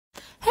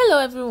Hello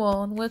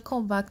everyone,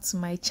 welcome back to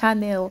my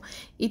channel.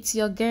 It's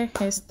your girl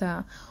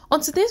Esther.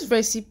 On today's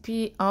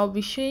recipe, I'll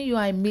be showing you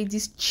how I made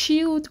this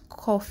chilled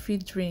coffee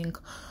drink,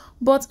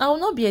 but I will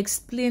not be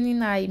explaining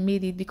how I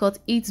made it because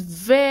it's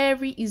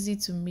very easy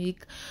to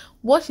make.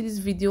 Watch this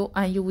video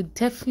and you will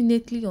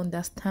definitely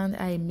understand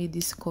how I made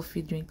this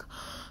coffee drink.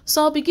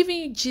 So I'll be giving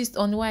you gist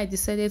on why I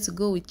decided to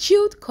go with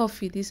chilled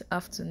coffee this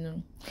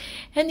afternoon.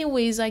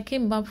 Anyways, I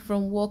came back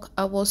from work.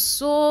 I was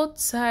so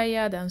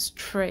tired and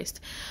stressed.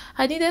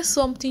 I needed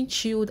something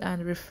chilled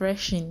and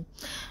refreshing.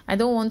 I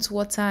don't want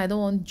water, I don't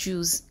want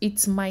juice.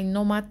 It's my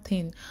normal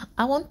thing.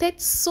 I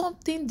wanted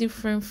something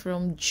different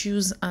from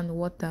juice and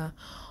water.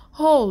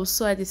 Oh,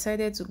 so I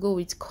decided to go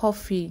with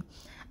coffee.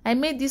 I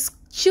made this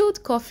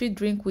chilled coffee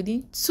drink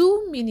within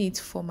 2 minutes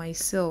for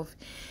myself.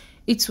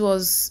 It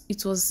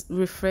was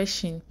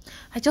refreshing.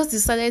 I just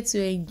decided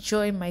to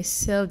enjoy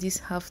myself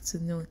this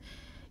afternoon.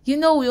 You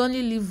know, we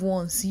only live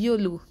once.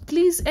 YOLO.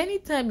 Please,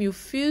 anytime you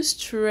feel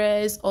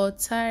stressed or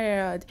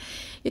tired,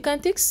 you can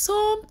take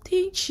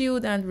something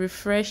chilled and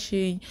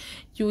refreshing.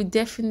 You will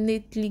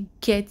definitely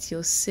get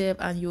yourself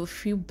and you'll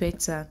feel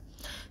better.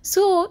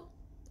 So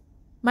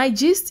my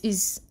gist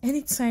is,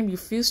 anytime you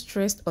feel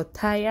stressed or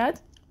tired,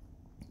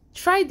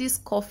 try this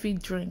coffee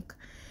drink.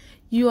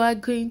 You are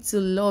going to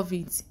love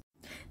it.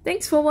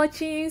 Thanks for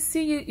watching.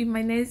 See you in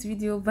my next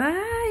video.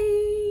 Bye.